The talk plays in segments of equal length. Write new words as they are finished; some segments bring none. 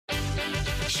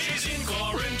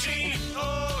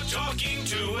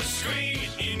screen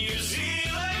in New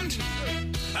Zealand.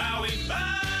 How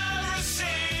embarrassing.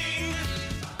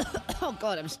 Oh,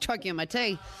 God, I'm just choking on my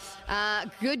tea.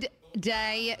 Good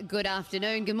day, good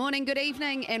afternoon, good morning, good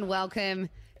evening, and welcome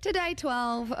to day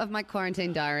 12 of my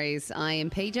Quarantine Diaries. I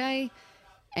am PJ,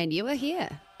 and you are here.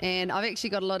 And I've actually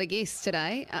got a lot of guests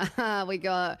today. We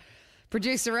got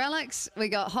producer Alex, we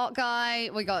got Hot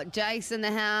Guy, we got Jace in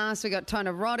the house, we got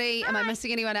Tona Roddy. Am I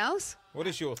missing anyone else? What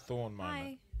is your thorn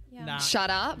moment? Yeah. Nah. Shut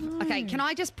up. Okay, can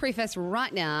I just preface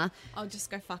right now? I'll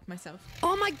just go fuck myself.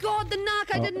 Oh, my God, the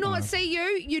narc, I did not see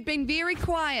you. You'd been very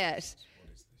quiet.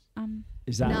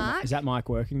 Is that Narc? mic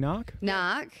working, Narc?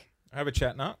 Narc. Have a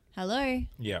chat, Nut. Hello.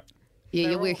 Yeah.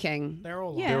 Yeah, you're working. They're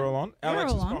all Yeah. They're all on. They're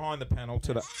Alex all is on. behind the panel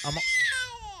today.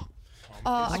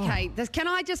 Oh, okay. Can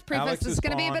I just preface Alex this is is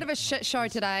going to be a bit behind. of a shit show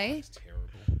today?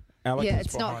 Alex Yeah, is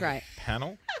it's not behind the great.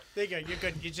 Panel. There you go. You're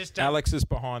good. You just Alex is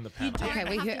behind the panel. Okay,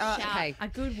 we hear. Okay. A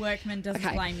good workman doesn't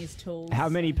Okay. blame his tools. How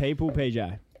many people, PJ?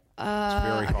 It's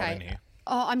very hot okay. in here.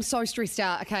 Oh, I'm so stressed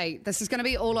out. Okay, this is going to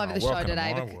be all over the show welcome to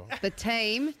today. my world. The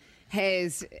team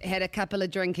has had a couple of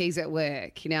drinkies at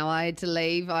work. You know, I had to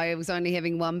leave. I was only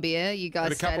having one beer. You guys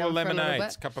Had a stayed couple on of for a little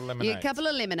lemonades, bit. couple of Yeah, a lemonades. couple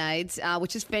of lemonades,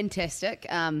 which is fantastic.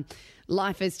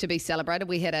 Life is to be celebrated.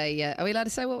 We had a. Are we allowed to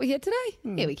say what we had today?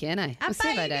 Yeah, we can. Eh? It was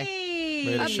Survey Day.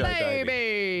 We had A a show baby.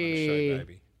 baby. Show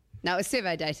baby. No, it was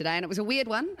Survey Day today, and it was a weird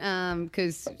one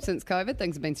because since COVID,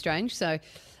 things have been strange. So,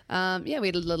 yeah, we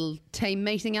had a little team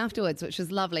meeting afterwards, which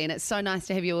was lovely, and it's so nice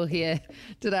to have you all here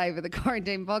today for the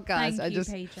Quarantine Podcast. Thank I you,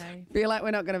 just PJ. feel like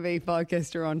we're not going to be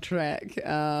focused or on track.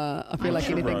 I feel like It's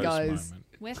a anything rose goes. moment.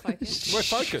 We're focused. We're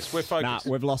focused. We're Nah, focused.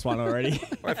 we've lost one already.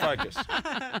 We're focused.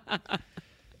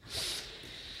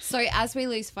 So as we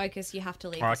lose focus, you have to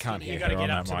leave. I the can't studio. hear got to her get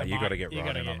on up that to the mic. You mic. got to get You right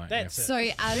gotta in on get- that. that's yeah. So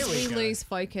as There we we go. lose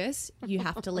focus, you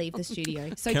have to leave the studio.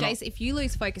 So Can I- Jace, if you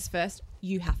lose focus first,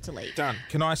 you have to leave. Done.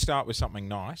 Can I start with something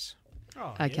nice?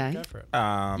 Oh, Okay. Yeah, go for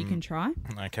it. You can try.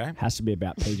 Okay. Has to be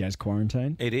about PJ's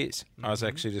quarantine. It is. I was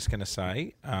actually just going to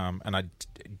say, and I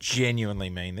genuinely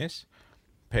mean this,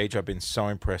 Paige, I've been so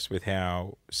impressed with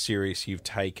how serious you've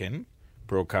taken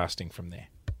broadcasting from there.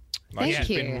 Like, Thank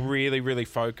she's you. been really, really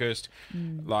focused,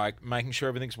 like making sure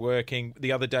everything's working.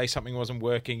 The other day, something wasn't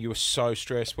working. You were so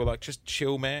stressed. We're like, just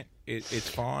chill, Matt. It's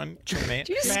fine. Chill, Matt.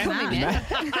 Do you just call me Matt?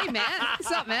 Hey, Matt.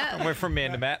 What's up, Matt? We're from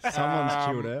man to Matt. Someone's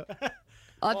chilled out.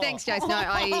 Oh, thanks, Jace.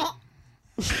 No,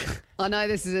 I know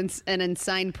this is an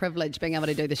insane privilege being able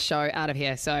to do the show out of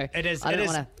here, so It is. I it don't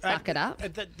is, want to fuck it up.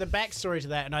 The backstory to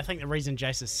that, and I think the reason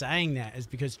Jace is saying that is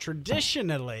because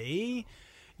traditionally,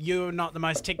 you're not the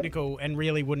most technical and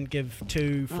really wouldn't give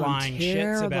two flying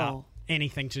shits about terrible.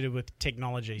 anything to do with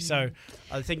technology. So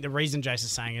I think the reason Jace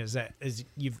is saying is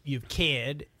you've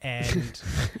cared and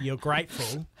you're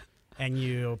grateful and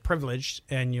you're privileged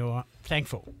and you're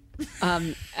thankful.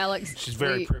 Alex, She's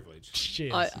very privileged.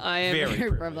 Cheers. I am Very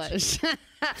very privileged. privileged.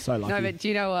 So lucky. No, but do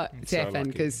you know what's So happened?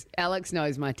 lucky. Because Alex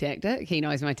knows my tactic. He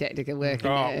knows my tactic at work.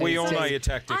 and Oh, we it's all know just- your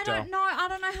tactic, I doll. don't know. I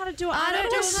don't know how to do it. I don't know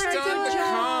Just how to start do the it.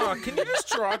 car. Can you just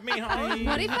drive me home?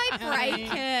 What if I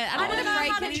break it? I don't want to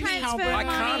break how it. to transfer I money.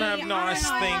 can't have nice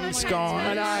things,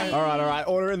 guys. All right.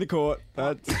 Order in the court.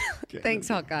 That's Thanks,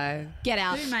 hot guy. Get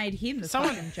out. Who made him the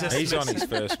Someone fucking just- judge? He's on his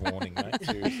first warning, mate.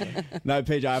 Seriously. no,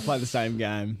 PJ. I play the same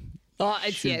game. Oh,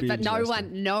 it's Should be but no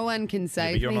interesting. one can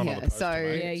save you're me not on here. the poster, So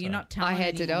mate. Yeah, you're So- not telling I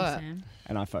had to do anymore, it. Sam.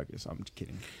 And I focus. I'm just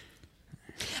kidding.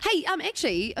 Hey,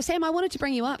 actually, Sam, I wanted to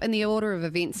bring you up in the order of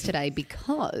events today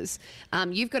because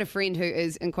you've got a friend who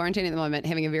is in quarantine at the moment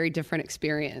having a very different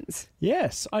experience.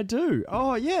 Yes, I do.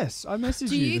 Oh, yes. I messaged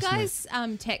Do you. you this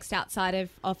morning. guys text outside of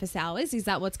office hours? Is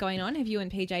that what's going on? Have you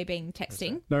and PJ been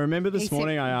texting? No, remember He this said-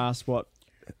 morning I asked what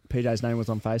PJ's name was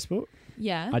on Facebook?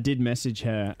 Yeah. I did message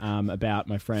her about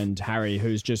my friend Harry,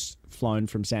 who's just flown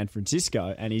from San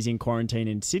Francisco and he's in quarantine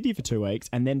in Sydney for 2 weeks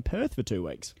and then Perth for 2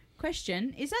 weeks.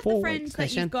 Question: is that 4 the friends weeks.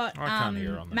 that you've got I can't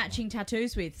hear on that matching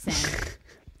tattoos with, Sam?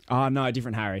 Oh, no,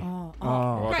 different Harry. Oh,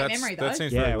 Well, great that's- memory though. That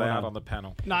seems Yeah, very well loud done. on the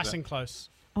panel. nice Is and close.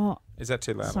 oh, that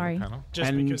too loud Sorry. on the panel?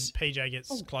 Just Um, And- because PJ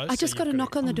gets close. I just so got a you've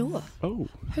knock on the door. Oh.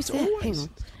 Who's that? Hang on.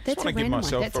 That's I a want to give random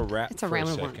myself one. a rap That's a for a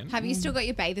random one. second. Have you still got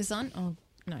your bathers on? Oh,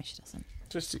 no, she doesn't.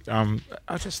 Just,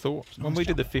 I just thought when we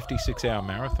did the 56-hour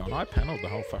marathon, I panelled the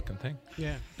whole fucking thing.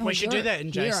 Yeah. Oh, we should you're do that in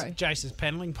a hero. Jace's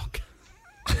paneling podcast.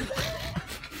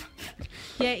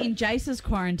 yeah, in Jace's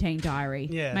quarantine diary.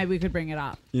 Yeah. Maybe we could bring it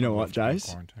up. You know what, Jace?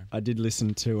 Quarantine. I did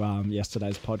listen to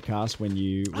yesterday's podcast when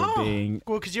you were being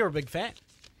well, because you're a big fan.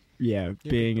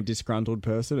 being a disgruntled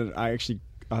person, and I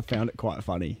found it quite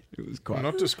funny. It was I'm quite.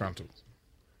 not disgruntled.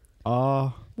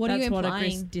 Oh, What That's are you what a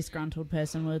implying? disgruntled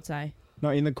person would say. no!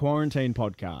 In the quarantine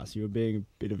podcast, you were being a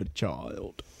bit of a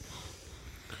child.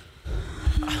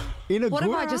 In a What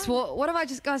good have I just? What have I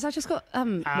just, guys? I just got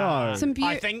No. some I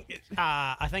beauty. think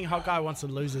Hot Guy wants to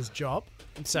lose his job,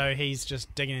 so he's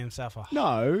just digging himself a hole.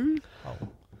 No.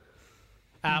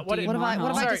 What What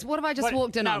have I just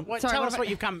walked in on? Sorry, tell what us have what I-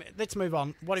 you've come. Let's move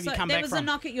on. What have So you come there back was from? a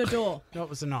knock at your door, What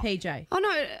was the knock? PJ. Oh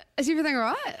no, is everything all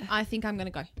right? I think I'm going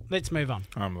to go. Let's move on.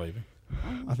 I'm leaving.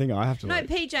 I think I have to. No, leave.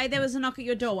 PJ, there was a knock at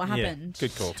your door. What happened? Yeah,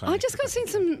 good call, Tony. I just got sent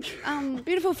some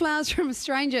beautiful flowers from a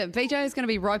stranger. BJ is going to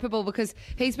be ropeable because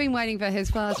he's been waiting for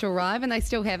his flowers to arrive and they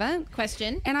still haven't.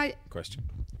 Question. And I Question.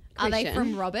 Are they Question.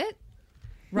 from Robert?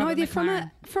 no, Robert they're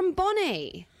McLaren. from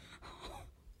Bonnie.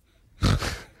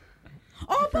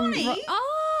 Oh, Bonnie. Oh, Bonnie.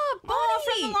 Oh,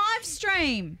 from the live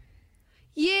stream.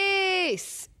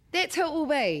 Yes, that's who it will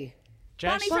be.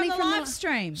 Bonnie Jace? from the from the- live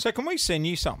stream. So can we send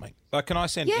you something? Like, can I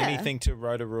send Yeah. anything to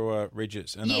Rotorua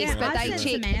Ridges? And they'll Yes, bring but it they to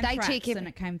sent you? check- some they anthrax check if- and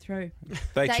it came through.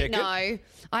 They They check know. it?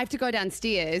 I have to go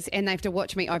downstairs and they have to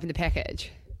watch me open the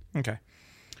package. Okay.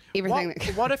 Everything. What,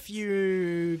 that, what if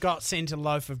you got sent a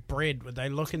loaf of bread? Would they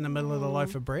look in the middle of the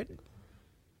loaf of bread?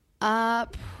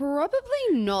 probably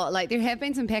not. Like there have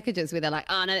been some packages where they're like,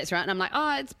 "Oh no, that's right," and I'm like,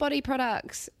 "Oh, it's body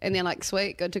products," and they're like,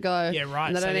 "Sweet, good to go." Yeah, right.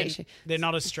 And they So don't then actually. they're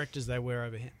not as strict as they were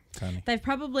over here. Tony. They've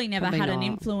probably never Probably had an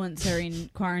not. influencer in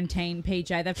quarantine,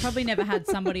 PJ. They've probably never had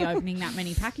somebody opening that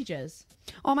many packages.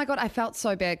 Oh my god, I felt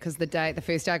so bad because the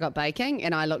first day I got baking,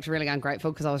 and I looked really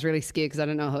ungrateful because I was really scared because I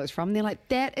didn't know who it was from. They're like,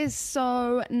 "That is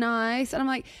so nice," and I'm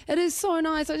like, "It is so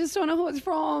nice. I just don't know who it's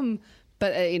from."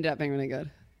 But it ended up being really good.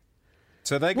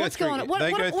 So they go What's through. going on? What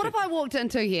they go have through, I walked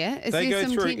into here? Is They there go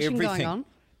some through tension going everything. on?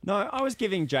 No, I was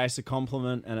giving Jace a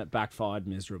compliment and it backfired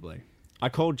miserably. I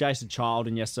called Jace a child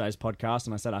in yesterday's podcast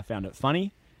and I said I found it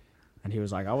funny. And he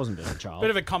was like, I wasn't being a child.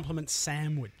 Bit of a compliment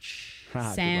sandwich. Ah, good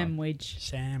one. Sandwich.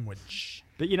 Sandwich.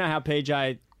 But you know how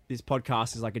PJ, this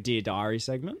podcast is like a Dear Diary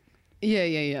segment?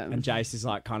 Yeah. And Jace is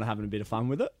like kind of having a bit of fun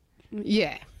with it.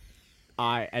 Yeah.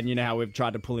 And you know how we've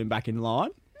tried to pull him back in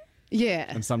line Yeah.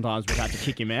 and sometimes we've had to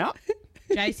kick him out.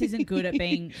 Jace isn't good at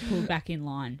being pulled back in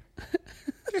line.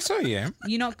 Yes, I am.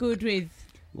 You're not good with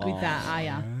that, are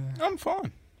you? I'm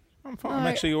fine. I'm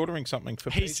actually ordering something for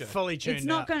He's PJ. fully tuned It's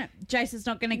not out. gonna. Jace is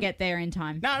not gonna get there in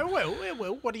time. No, it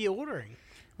will. What are you ordering?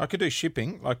 I could do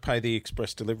shipping, like pay the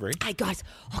express delivery. Hey guys.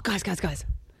 Oh guys.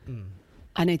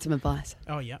 I need some advice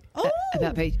Oh, yeah.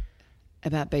 about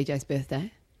BJ's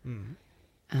birthday.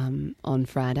 On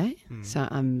Friday. So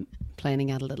I'm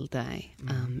planning out a little day.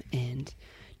 And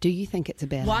do you think it's a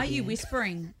bad Why are idea? you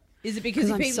whispering? Is it because 'Cause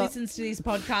if I'm he so- listens to this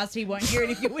podcast, he won't hear it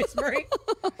if you're whispering?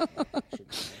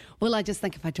 Well, I just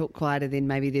think if I talk quieter, then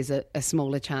maybe there's a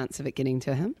smaller chance of it getting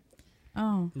to him.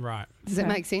 Oh Right. Does it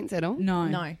make sense at all? no,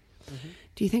 No.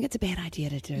 Do you think it's a bad idea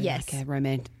to do Yes. like a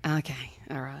romantic? Okay,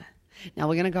 all right. Now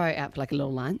we're going to go out for like a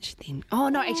little lunch. Then, oh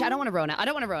no, actually, I don't want to ruin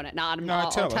it. No,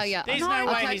 I'll tell tell us. you. There's No, no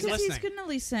way okay, he's 'cause listening. he's gonna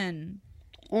listen.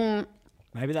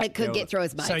 Maybe that It could get through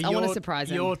his mates. I want to surprise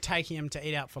him. You're taking him to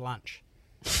eat out for lunch.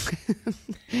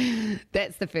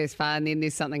 That's the first part, and then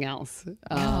there's something else.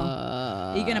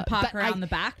 Are you gonna park but around I- the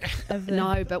back of the?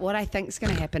 No, but what I think's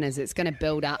going to happen is it's going to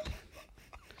build up.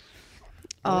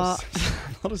 a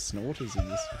lot of snorters in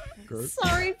this group.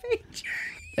 Sorry, PJ.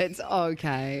 It's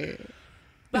okay.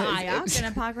 But are you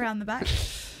gonna park around the back?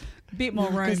 Bit more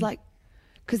room.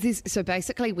 Because there's so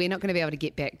basically we're not going to be able to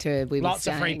get back to where Lots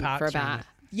we're of free staying parks for around about there.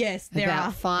 yes, there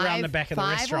are. Around the back of the 5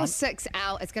 or restaurant. 6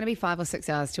 hours. It's going to be 5 or 6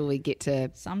 hours till we get to be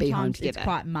home Sometimes together. it's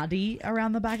quite muddy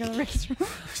around the back of the restaurant.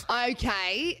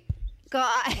 Okay,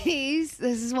 guys,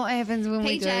 this is what happens when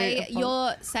we do. PJ,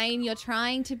 you're saying you're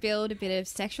trying to build a bit of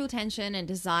sexual tension and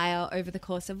desire over the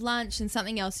course of lunch and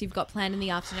something else you've got planned in the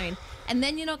afternoon. And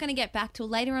then you're not going to get back till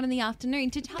later on in the afternoon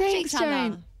to touch Thanks, each other.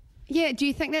 Jane. Yeah, do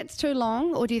you think that's too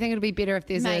long, or do you think it'll be better if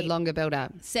there's a Mate. longer build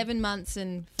up? 7 months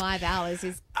and 5 hours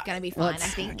is going to be fine, I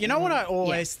think. You know what I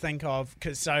always think of?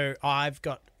 So I've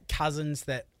got cousins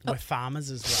that were farmers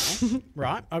as well,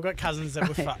 right? I've got cousins that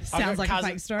were farmers. Sounds like a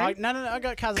fake story. No. I've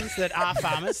got cousins that are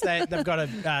farmers. They've got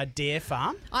a dairy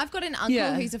farm. I've got an uncle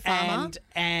Yeah. who's a farmer.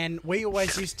 And we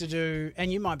always used to do,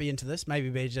 and you might be into this, maybe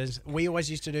BJ's, we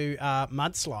always used to do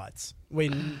mudslides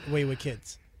when we were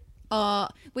kids.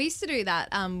 We used to do that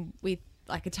with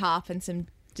like a tarp and some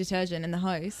detergent and the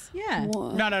hose. Yeah.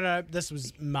 No. This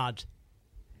was mud.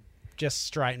 Just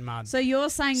straight mud. So you're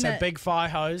saying So that. big fire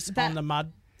hose that- on the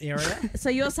mud area. So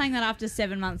you're saying that after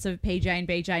 7 months of PJ and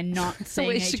BJ not seeing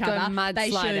we each should go other, mud they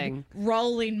sliding. should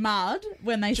roll in mud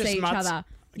when they Just see each muds- other.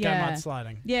 Go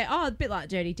mudsliding. Yeah. Oh, a bit like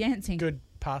Dirty Dancing. Good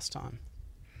pastime.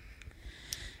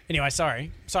 Anyway,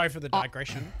 sorry for the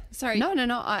digression. Sorry. No.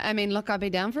 I mean, look, I'd be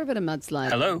down for a bit of mudslide.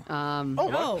 Hello.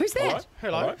 Oh, Who's that?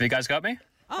 Hello. Have you guys got me?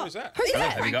 Who's that? Who's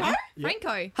that? Have you got me?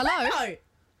 Franco. Hello.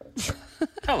 Oh,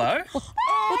 Hello.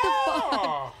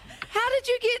 How did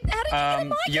you get a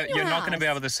mic in your You're not house? going to be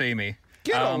able to see me.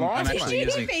 Get a I'm life, actually mate.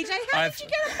 using. BJ, how I've- did you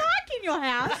get a mic in your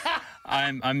house?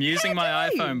 I'm using my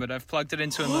iPhone, but I've plugged it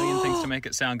into a million things to make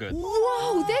it sound good.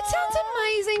 Whoa, that sounds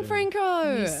amazing,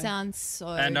 Franco. You sound so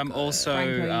And I'm good. also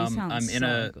Franco, you sound I'm in so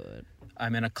a good.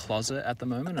 I'm in a closet at the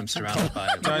moment. I'm surrounded by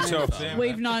Don't tell Sam.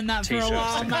 We've known that for a t-shirts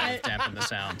while, to kind mate. of dampen the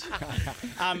sound.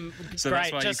 So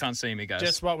Great, that's why you can't see me, guys.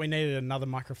 Just what we needed, another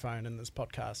microphone in this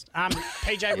podcast.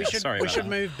 PJ, we sorry should about that.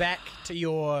 move back to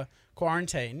your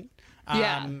quarantine.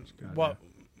 Yeah.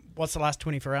 What's the last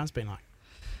 24 hours been like?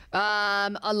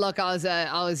 Look,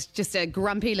 I was just a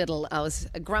grumpy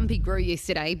Gru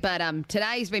yesterday, but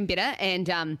today's been better, and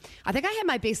I think I had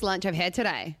my best lunch I've had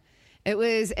today. It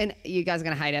was, and you guys are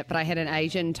going to hate it, but I had an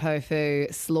Asian tofu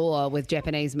slaw with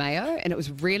Japanese mayo, and it was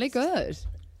really good.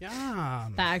 Yeah.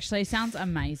 That actually sounds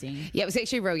amazing. Yeah, it was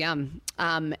actually real yum.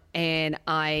 And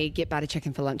I get butter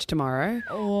chicken for lunch tomorrow,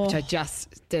 which I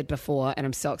just did before, and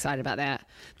I'm so excited about that.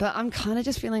 But I'm kind of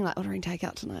just feeling like ordering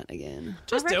takeout tonight again.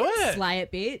 Just I do reckon it. Slay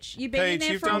it, bitch. You've been in Paige,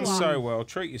 there you've for a done while. so well.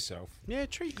 Treat yourself. Yeah,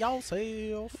 treat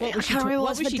yourself. What was she, Harry, what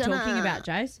what's was for she dinner? talking about,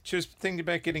 Jace? She was thinking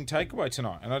about getting takeaway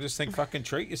tonight, and I just think fucking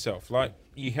treat yourself. Like,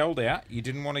 you held out. You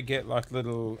didn't want to get, like,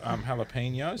 little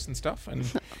jalapenos and stuff.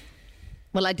 And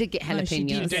Well, I did get No, she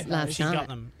jalapenos did. last She night. got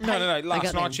them. no. Last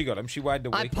got night them. she got them. She waited a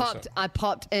week or so. I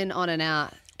popped in on and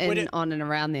out, on and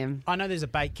around them. I know there's a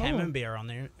baked camembert on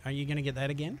there. Are you going to get that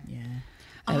again?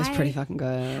 Yeah. It was pretty I fucking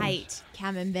good. hate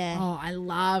camembert. Oh, I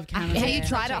love camembert. Have you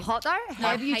tried it hot though? No,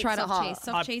 I Have you hate tried it soft hot? cheese?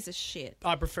 Soft cheese is shit.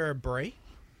 I prefer a brie.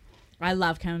 I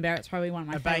love camembert. It's probably one of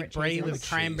my A favorite baked brie cheeses. with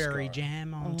cranberry guy.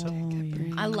 jam on top.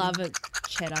 I love it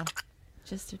cheddar.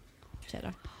 Just a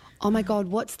cheddar. Oh my god,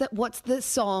 what's the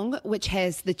song which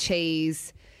has the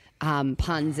cheese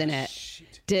puns in it?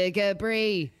 Digger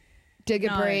brie.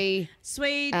 No.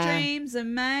 Sweet dreams are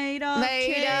made of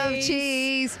Made of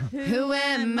cheese. Who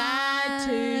am I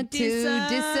to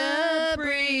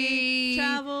disagree?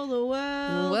 Travel the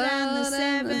world and the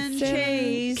seven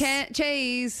cheese.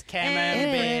 Cheese.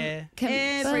 Camembert.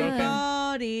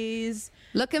 Everybody's.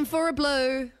 Looking for a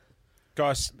blue.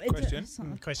 Guys, question.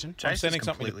 Question. Jace sending is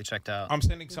something completely checked out. I'm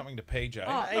sending something to PJ.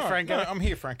 hey, Franco. No, I'm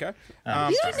here, Franco. You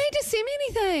don't need to send me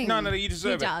anything. No, you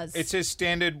deserve He it. does. It says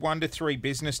standard 1 to 3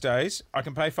 business days. I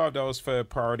can pay $5 for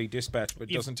priority dispatch,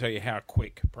 but it doesn't tell you how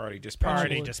quick priority dispatch.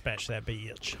 Priority is. dispatch that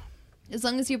bitch. As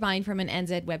long as you're buying from an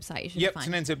NZ website, you should Yep, be it's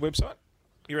fine. an NZ website.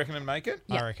 You reckon it'll make it?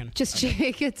 I reckon. Just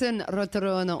check it's in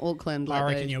Rotorua or Auckland. I Like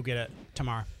reckon the- you'll get it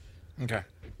tomorrow. Okay.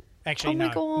 Actually, Oh my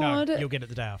no. God. No, you'll get it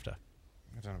the day after.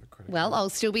 I don't have a credit. Well, I'll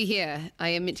still be here. I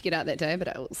am meant to get out that day, but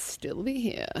I will still be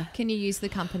here. Can you use the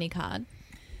company card?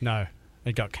 No,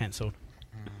 it got cancelled.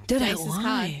 Did Jace's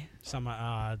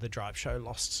card. The drive show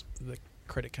lost the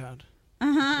credit card.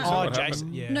 Uh-huh. Oh, what Jason.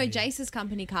 happened? Yeah. No, yeah. Jace's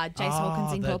company card, Jace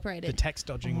Hawkins Incorporated. The tax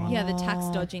dodging one. Yeah, the tax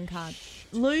dodging card.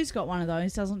 Lou's got one of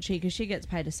those, doesn't she? Because she gets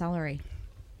paid a salary.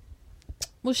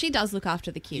 Well, she does look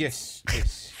after the kids.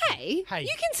 Yes. Hey, Hey,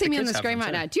 you can see the me on kids the have screen them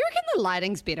right too. now. Do you reckon the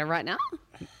lighting's better right now?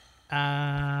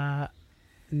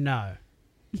 No.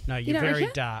 No, you're don't very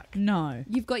reckon? dark. No.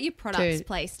 You've got your products Dude.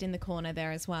 placed in the corner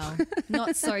there as well.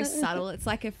 Not so subtle. It's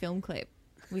like a film clip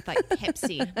with like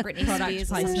Pepsi, Britney Product Spears.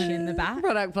 placement in the back.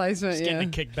 Product placement, It's getting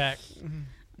a kickback.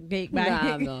 Geek Nah,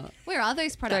 bag. I'm not. Where are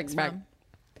those products Back.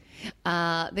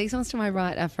 from? These ones to my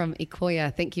right are from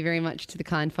Ikoya. Thank you very much to the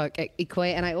kind folk at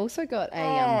Ikoya. And I also got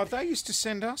a. Oh, they used to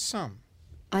send us some.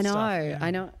 I know, stuff, yeah.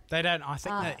 I know. They don't. I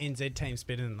think the NZ team's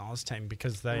better than the Oz team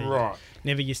because they Right.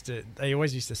 never used to. They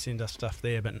always used to send us stuff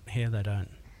there, but here they don't.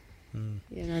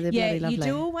 Yeah, no, they're Yeah, bloody lovely. you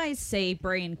do always see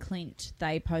Brie and Clint.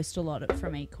 They post a lot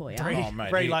from Ecoya. Oh, mate,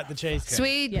 Brie he- like the cheese.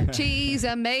 Sweet Yeah. cheese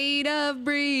are made of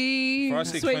brie. If I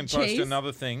see Sweet Clint post cheese.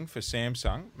 another thing for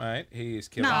Samsung, mate, he is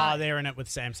killing No. it. Oh, they're in it with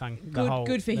Samsung. The Good- whole,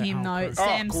 good for that him, whole though. crew. Oh,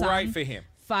 Samsung. great for him.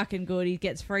 Fucking good. He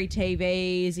gets free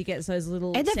TVs. He gets those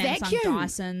little And the Samsung vacuum.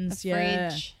 Dysons. The Yeah.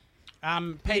 fridge.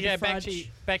 PJ, the back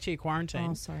fudge. to your quarantine.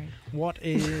 Oh, sorry. What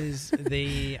is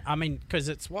the? I mean, because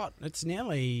it's what? It's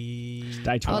nearly.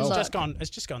 Day 12. It's Oh, just gone.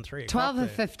 It's just gone 3 o'clock. 12 and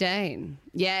there. 15.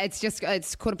 Yeah, it's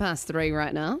 3:15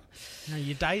 right now. No,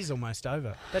 your day's almost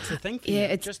over. That's the thing for you. Yeah,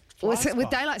 It it's just with flies by.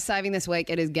 daylight saving this week.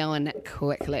 It is going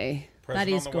quickly. Present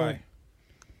is on the good. way.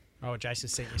 Oh, Jason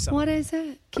sent you something. What is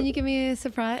it? Can you give me a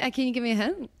surprise? Can you give me a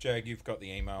hint? Jag, you've got the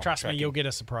email. Trust me, tracking. you'll get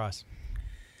a surprise.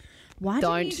 Why didn't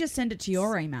Don't. you just send it to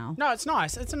your email? No, it's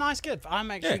nice. It's a nice gift. I'm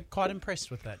actually Yeah. quite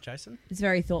impressed with that, Jason. It's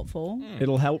very thoughtful.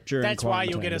 It'll help during That's why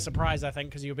you'll get quarantine. a surprise, I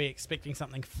think, because you'll be expecting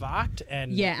something fucked,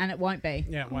 and Yeah, and it won't be.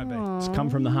 yeah, it won't be. It's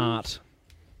come from the heart.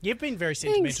 You've been very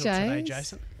sentimental today, Jace.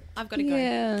 Jason. I've got to go.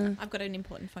 Yeah. I've got an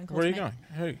important phone call Where are to you make.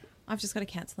 going? Who? I've just got to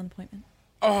cancel an appointment.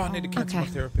 Oh, I need to cancel my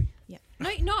Okay. therapy. Yeah.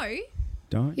 No.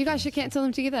 Don't. You guys should cancel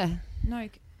them together. No.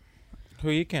 Who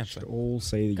are you cancelling? all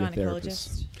see your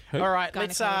therapist. Gynecologist. All right,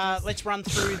 Gynecologist. let's run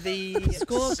through the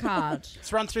Scorecard.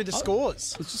 let's run through the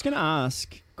scores. I was just going to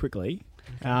ask quickly,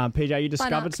 PJ, you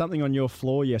discovered something on your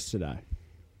floor yesterday.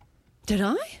 Did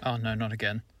I? Oh, no, not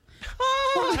again.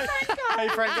 Hey,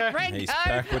 Franco. He's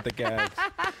back with the gags.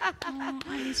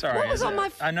 Sorry. What was on my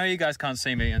I know you guys can't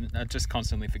see me, and I'm just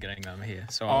constantly forgetting that I'm here.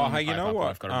 So Oh, I'll hey, you pipe know up when what?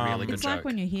 I've got a really good It's joke. like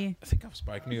when you're here. I think I've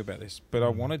spoken to you about this, but I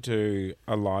want to do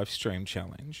a live stream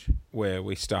challenge where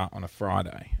we start on a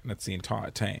Friday and it's the entire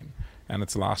team and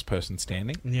it's the last person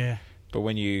standing. Yeah. But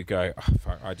when you go, oh,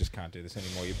 fuck, I just can't do this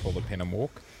anymore, you pull the pin and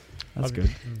walk. That's good.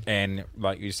 And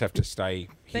like you just have to stay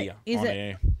here is on it-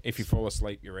 air. If you fall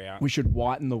asleep, you're out. We should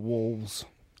whiten the walls.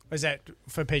 Is that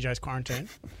for PJ's quarantine?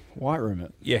 White room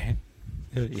it. Yeah.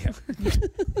 Yeah.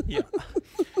 Yeah.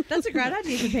 That's a great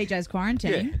idea for PJ's Yeah.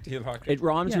 quarantine. Do you like it? It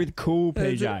rhymes Yeah. with cool,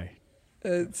 Is PJ.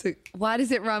 Why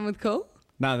does it rhyme with cool?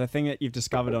 No, the thing that you've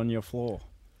discovered on your floor.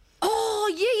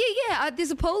 Oh, yeah.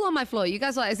 There's a pool on my floor. You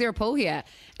guys are like, is there a pool here?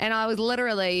 And I was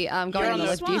literally going You're on on the the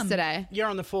lift swam. yesterday. You're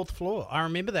on the 4th floor. I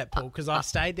remember that pool because I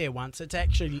stayed there once. It's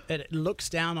actually it looks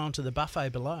down onto the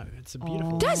buffet below. It's a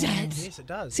beautiful. Does it? Yes, it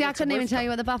does. See, I It's a couldn't even rooftop. tell you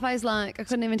what the buffet's like. I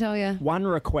couldn't even tell you. One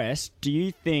request. Do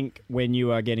you think when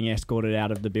you are getting escorted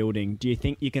out of the building, do you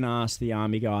think you can ask the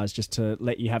army guys just to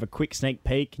let you have a quick sneak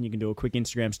peek and you can do a quick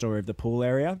Instagram story of the pool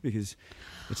area? Because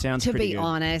it sounds To pretty be good.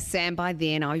 honest, Sam, by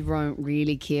then I won't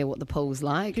really care what the pool's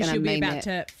like. Because And I she'll be mean about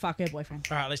that to fuck her boyfriend.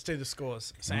 All right, let's do the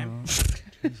scores. Sam.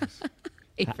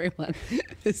 everyone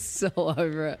is so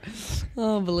over it.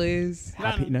 Oh, Blues.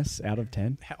 Happiness out of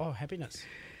 10. Happiness.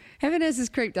 Happiness has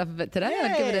creeped up a bit today.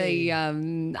 I'd give it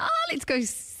a, let's go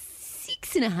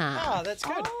 6.5. Oh, that's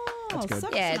good. Oh, good.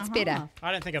 Yeah, it's better.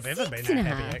 I don't think I've ever been 6.5. that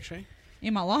happy actually.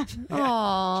 In my life.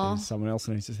 Oh, Someone else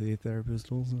needs to see a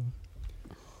therapist also.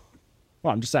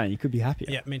 Well, I'm just saying, you could be happier.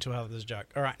 Yeah, mental health is a joke.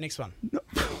 All right, next one.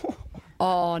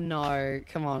 oh no!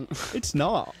 Come on, It's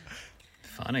not.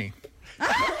 Funny.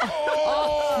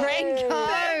 Franco.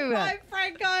 Hi,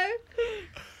 Franco.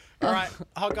 All right,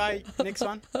 hot guy. Next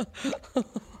one.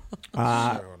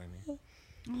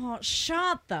 Oh,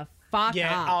 shut the fuck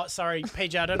Yeah. up. Oh, sorry,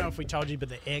 PJ. I don't know if we told you, but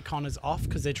the aircon is off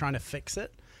because they're trying to fix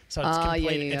it. So it's Oh, yeah,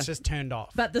 complete. yeah. It's just turned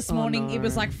off. But this morning it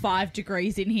was like 5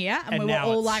 degrees in here, and, And we were now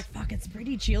all it's- like, "Fuck, it's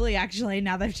pretty chilly actually."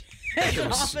 Now they've turned it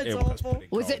off. It's awful.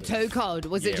 Was it too cold?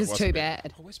 Was it just too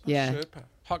bad? Yeah.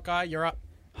 Hot guy, you're up.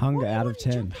 Hunger out of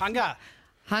 10. Hunger.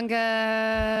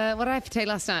 Hunger. What did I have for tea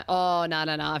last night? Oh no!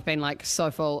 I've been like so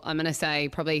full. I'm gonna say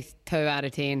probably 2 out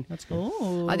of 10. That's good.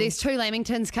 Ooh. These 2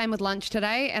 lamingtons came with lunch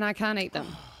today, and I can't eat them.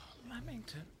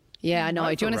 Yeah, I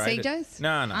know. Do you want to see, Jace?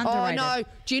 No, no. Oh Underrated. no!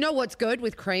 Do you know what's good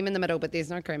with cream in the middle? But there's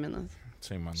no cream in this.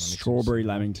 See one, let me Strawberry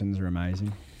lamingtons are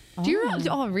amazing. Do you?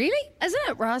 Oh really? Isn't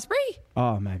it raspberry?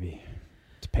 Oh, maybe.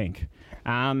 It's pink.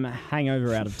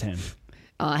 Hangover out of 10.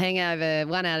 Oh, hangover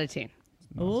 1 out of 10.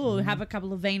 Ooh, have a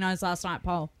couple of vinos last night,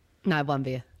 Paul. No, 1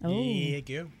 beer. Yeah,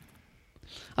 girl.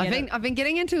 I've been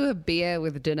getting into a beer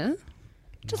with dinner.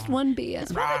 Just 1 beer.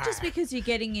 Probably just because you're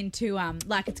getting into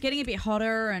like it's getting a bit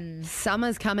hotter and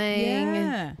Summer's coming.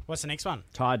 yeah. What's the next one?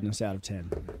 Tiredness out of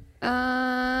 10.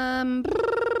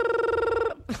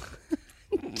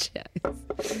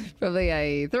 Probably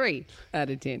a 3 out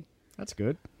of 10. That's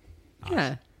good.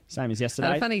 Yeah. Same as I yesterday.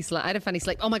 had a funny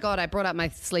sleep. Oh my God, I brought up my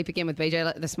sleep again with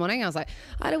BJ this morning. I was like,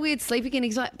 I had a weird sleep again.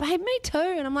 He's like, babe, me too.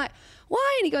 And I'm like,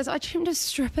 why? And he goes, I trimmed to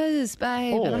strippers,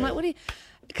 babe. And I'm like, what do you?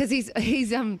 Because he's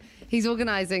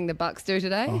organising the Bucks do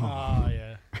today. Oh, yeah.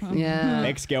 Yeah.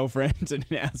 Ex-girlfriends and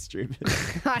now strippers.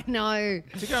 I know.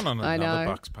 Is he going on I another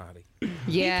know. Bucks party?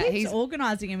 Yeah, He's he's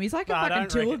organising him. He's like a No, I fucking don't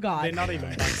tour reckon. guy. They're not even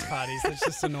bucks parties. It's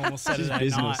just a normal Saturday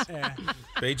business. night. Yeah.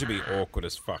 Beej would be awkward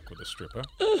as fuck with a stripper.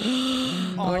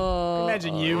 Oh,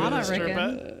 imagine you I with a don't stripper.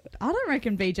 reckon. I don't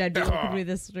reckon BJ'd be awkward with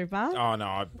a stripper. Oh,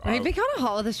 no. He'd be kind of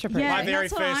hot with a stripper. Yeah. My very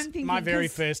that's what I'm first, thinking, my very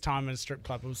 'cause- first time in a strip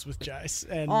club was with Jace,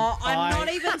 and Oh, I'm I-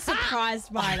 not even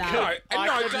surprised by that. No,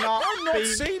 I could not I'm not be-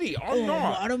 seedy. I'm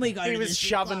not. Why don't we go He to was this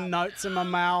shoving notes in my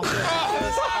mouth.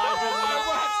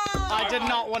 I did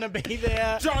not want to be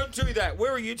there. Don't do that.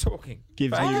 Where are you talking?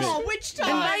 Gives you Oh, which In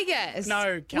time? Vegas.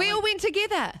 No, we Callum- all went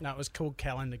together. No, it was called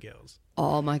Calendar Girls.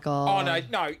 Oh my God. Oh,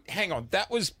 no. Hang on. That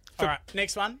was All right,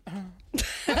 next one.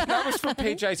 that was for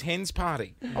PJ's hens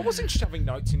party. I wasn't shoving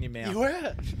notes in your mouth. You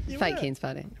were. Fake Ken's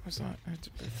party. It was like,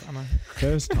 I know.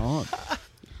 first time.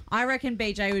 I reckon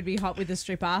BJ would be hot with a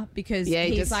stripper because Yeah,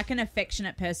 he he's just- like an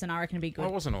affectionate person. I reckon it'd be I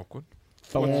good. wasn't awkward.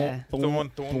 Yeah.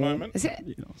 Thorn moment. Is it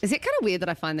kind of weird that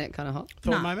I find that kind of hot?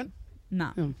 Thought No. moment.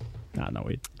 No. No, not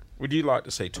weird. Would you like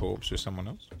to see Torbs with someone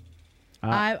else?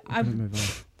 I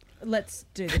Move on. let's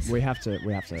do this. We have to.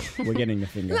 We're getting the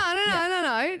finger.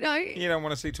 No. You don't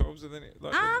want to see 12s with any.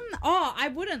 Like, I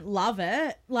wouldn't love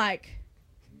it. Like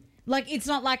it's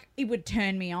not like it would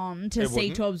turn me on to It see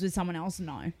wouldn't? 12s with someone else.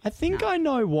 No. I think I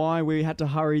know why we had to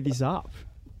hurry this up.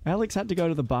 Alex had to go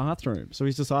to the bathroom, so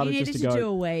he's decided You just needed to to go. do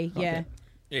a wee, yeah.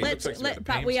 yeah, it looks like it's about to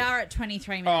But pee we himself. are at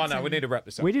 23 Oh minutes. no, we and- need to wrap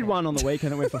this up. We did one on the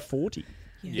weekend that went for 40.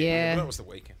 Yeah. That was the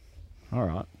weekend. All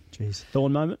right. Jeez.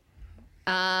 Thorn moment.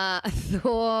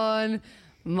 Thorn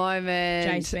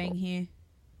moment. Jace being here.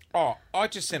 Oh, I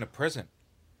just sent a present.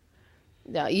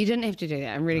 No, you didn't have to do that.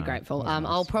 I'm really grateful.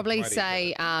 I'll probably Mighty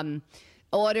say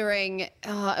ordering.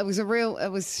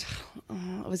 It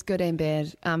was good and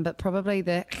bad. But probably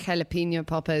the jalapeno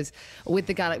poppers with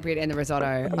the garlic bread and the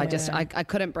risotto. I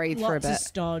couldn't breathe for a Lots of bit.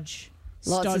 stodge.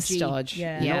 Lots of Stodgy. stodge.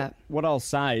 Yeah. Yeah. What I'll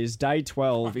say is day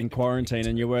 12 in quarantine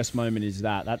and your worst moment is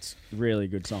that. That's really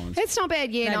good signs. It's not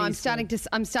bad. Yeah, That no, is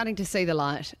I'm starting to see the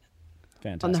light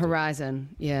Fantastic. on the horizon.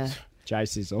 Yeah.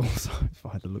 Jace is also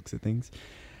by the looks of things.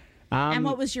 And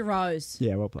what was your rose?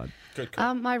 Yeah, well played. Good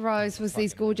call. My rose was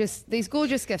these gorgeous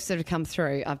gifts that have come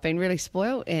through. I've been really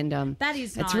spoiled, and That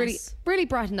is it's nice. really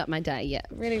brightened up my day. Yeah,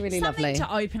 really Something lovely.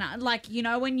 to open up, like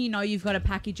when you've got a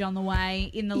package on the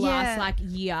way in the Yeah. last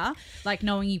year, like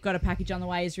knowing you've got a package on the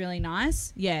way is really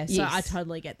nice. Yeah, so Yes. I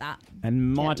totally get that.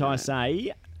 And might I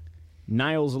say,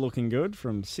 nails are looking good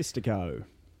from Sisterco.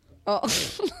 Oh,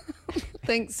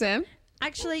 thanks, Sam.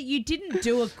 Actually, you didn't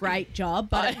do a great job,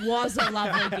 but it was a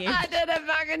lovely I gift. did a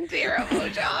fucking terrible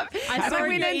job. I And saw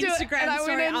went your into it, Instagram and I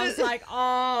story. went I into- was like,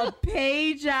 oh,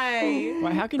 PJ.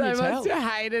 Wait, how can I you tell? must have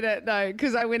hated it though,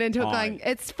 because I went into it Oh. going,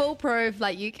 it's foolproof.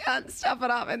 Like you can't stuff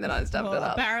it up, and then I stuffed it Well,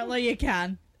 up. apparently you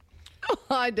can.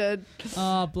 I did.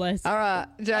 Oh, bless. All right,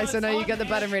 Jason, I know you got the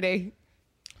button ready.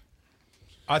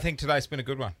 I think today's been a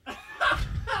good one.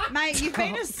 Mate, you've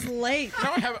been asleep.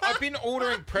 No, I haven't. I've been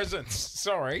ordering presents.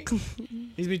 Sorry.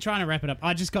 He's been trying to wrap it up.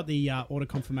 I just got the order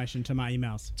confirmation to my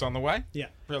emails. It's on the way? Yeah.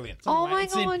 Brilliant. Oh my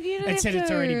It said- god, you didn't It said have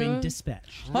it's already to. been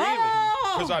dispatched. Really?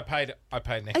 Oh! Because I paid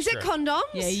an extra. Is it condoms?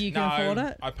 Yeah, you No, can afford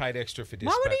it. I paid extra for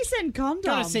dispatch. Why would he send condoms?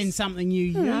 Gotta send something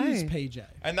you know. use, PJ.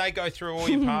 And they go through all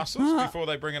your parcels before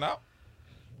they bring it up.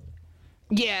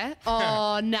 Yeah.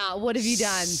 Oh no, what have you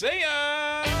done? See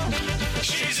ya!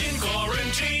 She's in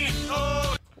quarantine.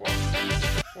 Oh,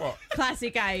 What?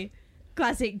 Classic, eh?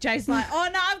 Classic. Jake's like, oh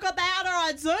no, I've got the outer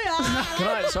on. See ya. Can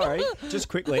I, sorry, just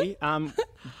quickly.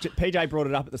 PJ brought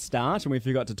it up at the start and we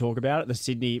forgot to talk about it. The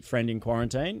Sydney friend in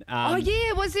quarantine. Oh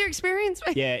yeah, what's their experience?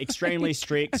 Yeah, extremely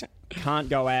strict. Can't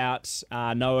go out.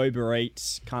 No Uber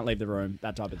Eats. Can't leave the room.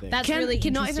 That type of thing. That's really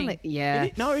cannot interesting. even. Yeah.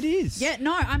 No, it is. Yeah,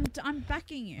 no, I'm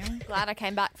backing you. Glad I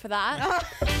came back for that.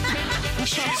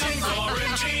 she's in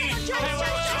quarantine.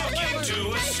 Talking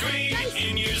to a screen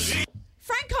in New Zealand.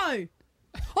 Franco.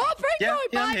 Oh, Franco! Yeah,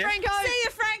 I'm Bye, here. Franco! See you,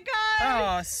 Franco.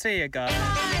 Oh, see you guys.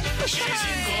 She's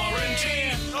in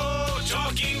quarantine. Oh,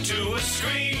 talking to a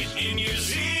screen in New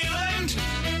Zealand.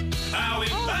 How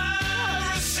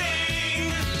embarrassing.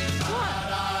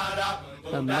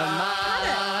 Turn it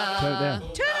down.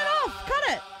 Turn it off. Cut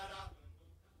it.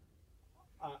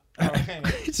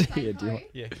 Yeah, do you want-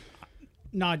 Yeah.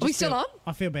 No, I just we still feel- on?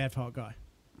 I feel bad for that guy.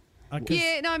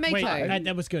 Yeah, no, me Wait, too.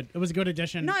 that was good. It was a good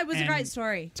addition. No, it was a and great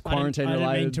story. I didn't- Quarantine I didn't mean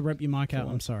related. to rip your mic out.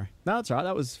 I'm sorry. No, that's all right.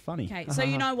 That was funny. Okay, so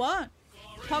you know what?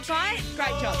 Hot guy, great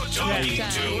job. Talking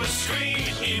to a screen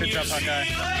in Good New job, Hawkeye.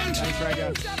 Zealand. Thanks,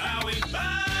 Franco. How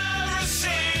embarrassing.